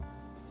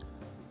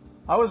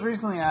I was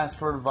recently asked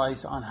for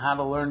advice on how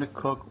to learn to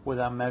cook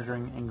without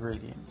measuring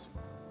ingredients.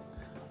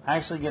 I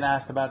actually get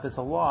asked about this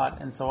a lot,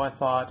 and so I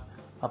thought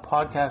a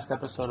podcast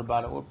episode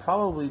about it would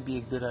probably be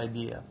a good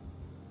idea.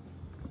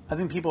 I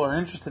think people are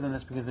interested in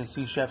this because they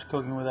see chefs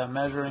cooking without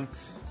measuring,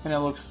 and it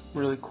looks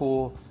really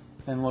cool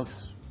and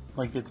looks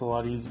like it's a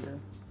lot easier.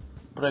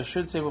 But I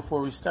should say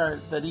before we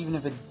start that even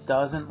if it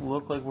doesn't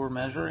look like we're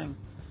measuring,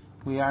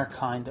 we are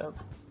kind of.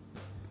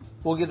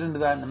 We'll get into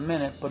that in a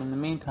minute, but in the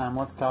meantime,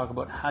 let's talk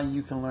about how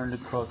you can learn to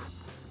cook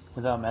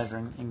without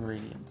measuring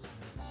ingredients.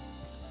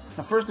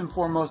 Now, first and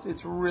foremost,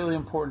 it's really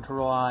important to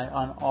rely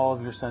on all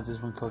of your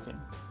senses when cooking.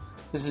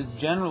 This is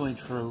generally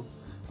true,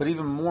 but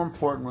even more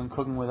important when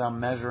cooking without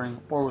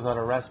measuring or without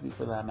a recipe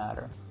for that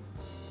matter.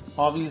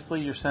 Obviously,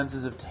 your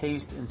senses of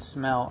taste and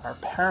smell are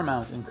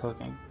paramount in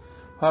cooking.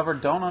 However,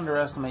 don't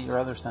underestimate your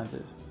other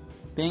senses.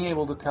 Being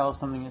able to tell if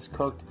something is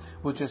cooked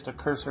with just a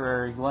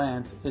cursory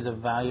glance is a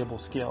valuable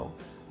skill,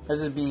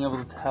 as is being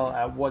able to tell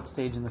at what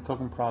stage in the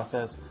cooking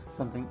process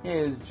something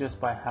is just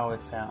by how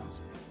it sounds.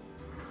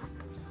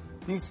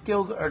 These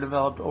skills are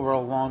developed over a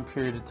long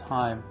period of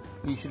time,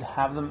 but you should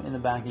have them in the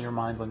back of your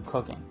mind when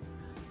cooking.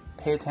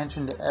 Pay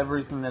attention to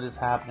everything that is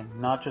happening,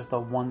 not just the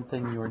one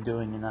thing you are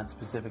doing in that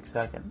specific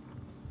second.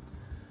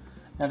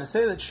 Now, to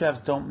say that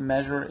chefs don't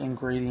measure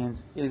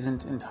ingredients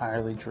isn't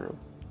entirely true.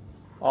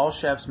 All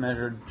chefs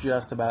measure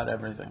just about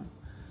everything.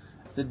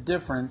 The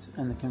difference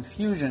and the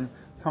confusion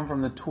come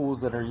from the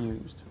tools that are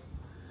used.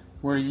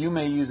 Where you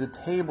may use a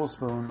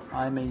tablespoon,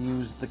 I may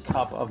use the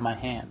cup of my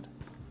hand.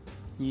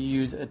 You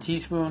use a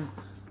teaspoon,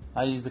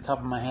 I use the cup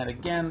of my hand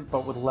again,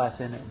 but with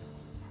less in it.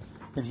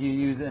 If you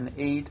use an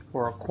 1/8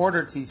 or a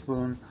 1/4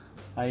 teaspoon,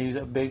 I use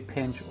a big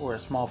pinch or a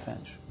small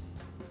pinch.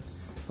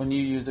 When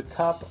you use a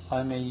cup,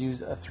 I may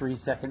use a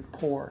 3-second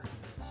pour.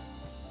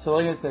 So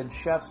like I said,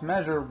 chefs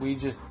measure, we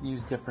just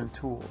use different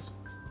tools.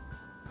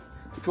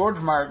 George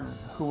Martin,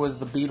 who was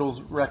the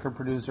Beatles' record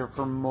producer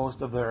for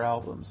most of their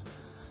albums,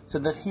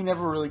 said that he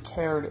never really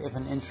cared if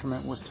an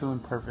instrument was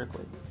tuned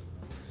perfectly.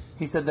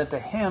 He said that to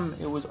him,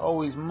 it was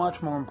always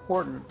much more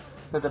important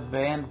that the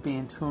band be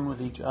in tune with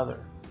each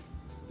other.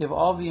 If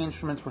all the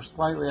instruments were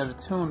slightly out of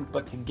tune,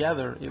 but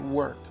together, it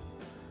worked.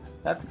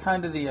 That's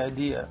kind of the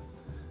idea.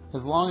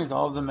 As long as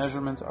all of the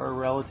measurements are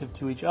relative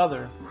to each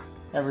other,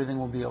 everything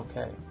will be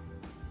okay.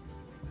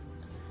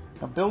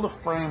 Now build a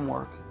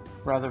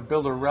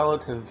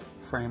relative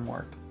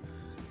framework.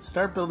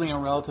 Start building a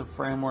relative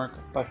framework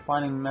by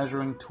finding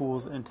measuring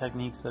tools and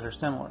techniques that are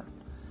similar.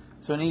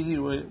 So an easy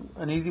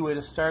way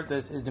to start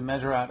this is to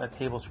measure out a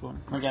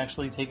tablespoon. Like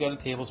actually take out a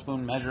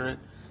tablespoon, measure it,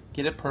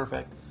 get it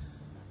perfect,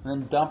 and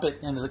then dump it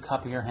into the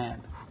cup of your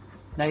hand.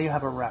 Now you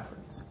have a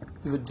reference.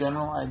 You have a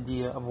general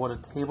idea of what a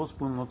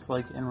tablespoon looks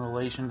like in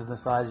relation to the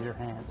size of your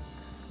hand.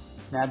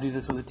 Now do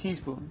this with a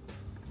teaspoon.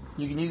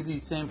 You can use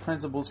these same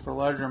principles for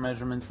larger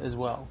measurements as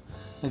well.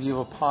 If you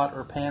have a pot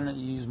or pan that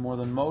you use more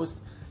than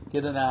most,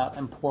 get it out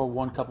and pour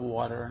 1 cup of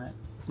water in it.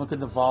 Look at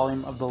the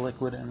volume of the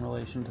liquid in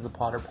relation to the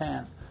pot or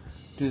pan.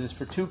 Do this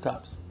for 2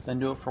 cups, then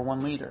do it for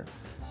 1 liter.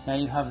 Now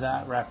you have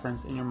that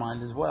reference in your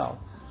mind as well.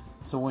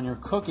 So when you're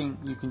cooking,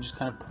 you can just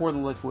kind of pour the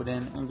liquid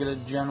in and get a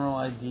general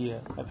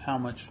idea of how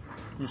much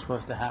you're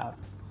supposed to have.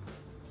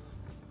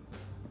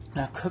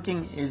 Now,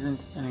 cooking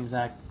isn't an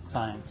exact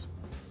science.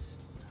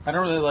 I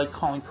don't really like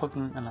calling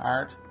cooking an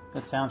art.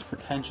 It sounds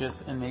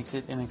pretentious and makes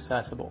it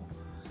inaccessible.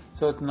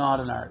 So it's not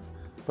an art,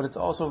 but it's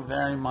also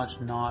very much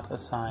not a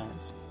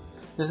science.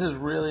 This is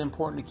really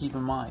important to keep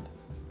in mind.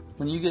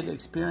 When you get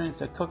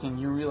experienced at cooking,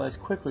 you realize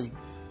quickly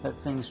that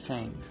things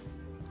change.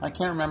 I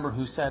can't remember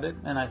who said it,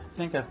 and I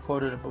think I've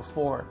quoted it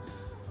before,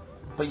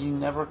 but you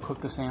never cook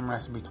the same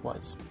recipe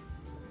twice.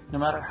 No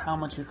matter how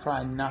much you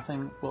try,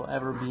 nothing will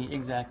ever be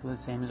exactly the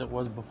same as it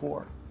was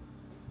before.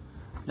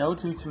 No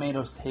 2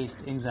 tomatoes taste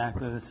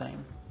exactly the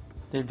same.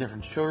 They have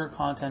different sugar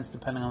contents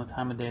depending on the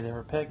time of day they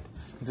were picked,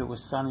 if it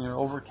was sunny or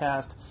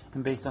overcast,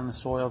 and based on the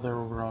soil they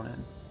were grown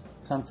in.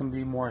 Some can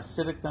be more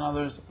acidic than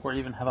others, or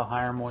even have a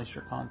higher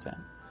moisture content.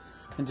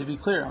 And to be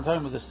clear, I'm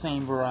talking about the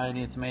same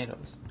variety of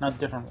tomatoes, not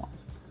different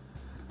ones.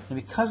 And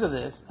because of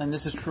this, and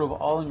this is true of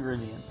all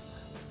ingredients,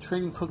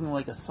 treating cooking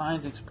like a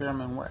science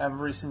experiment where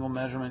every single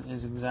measurement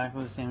is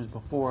exactly the same as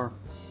before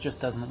just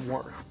doesn't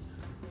work.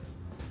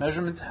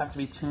 Measurements have to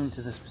be tuned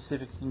to the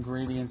specific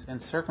ingredients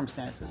and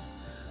circumstances.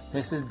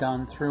 This is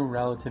done through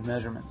relative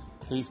measurements,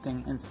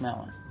 tasting and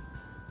smelling.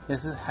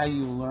 This is how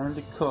you learn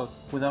to cook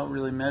without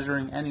really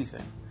measuring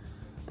anything,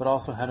 but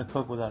also how to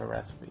cook without a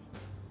recipe.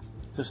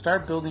 So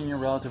start building your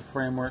relative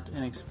framework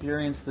and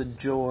experience the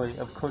joy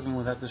of cooking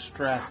without the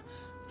stress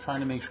trying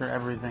to make sure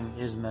everything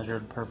is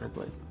measured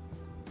perfectly.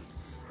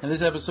 And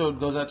this episode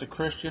goes out to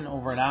Christian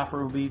over at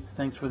Afrobeats.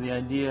 Thanks for the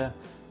idea.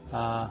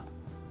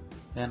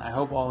 And I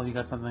hope all of you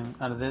got something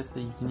out of this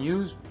that you can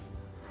use.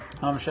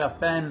 I'm Chef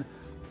Ben.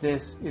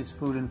 This is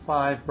Food in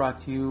 5, brought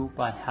to you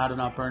by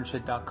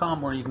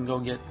howtonotburnshit.com, where you can go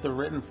get the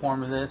written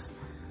form of this.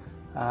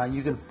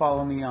 You can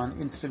follow me on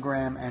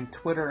Instagram and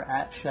Twitter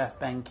at Chef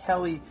Ben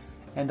Kelly,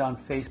 and on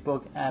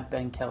Facebook at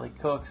Ben Kelly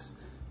Cooks.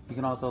 You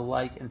can also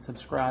like and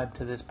subscribe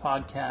to this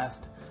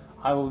podcast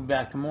I will be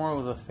back tomorrow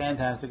with a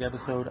fantastic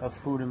episode of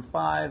Food in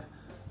 5.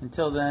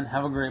 Until then,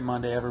 have a great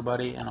Monday,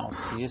 everybody, and I'll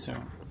see you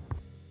soon.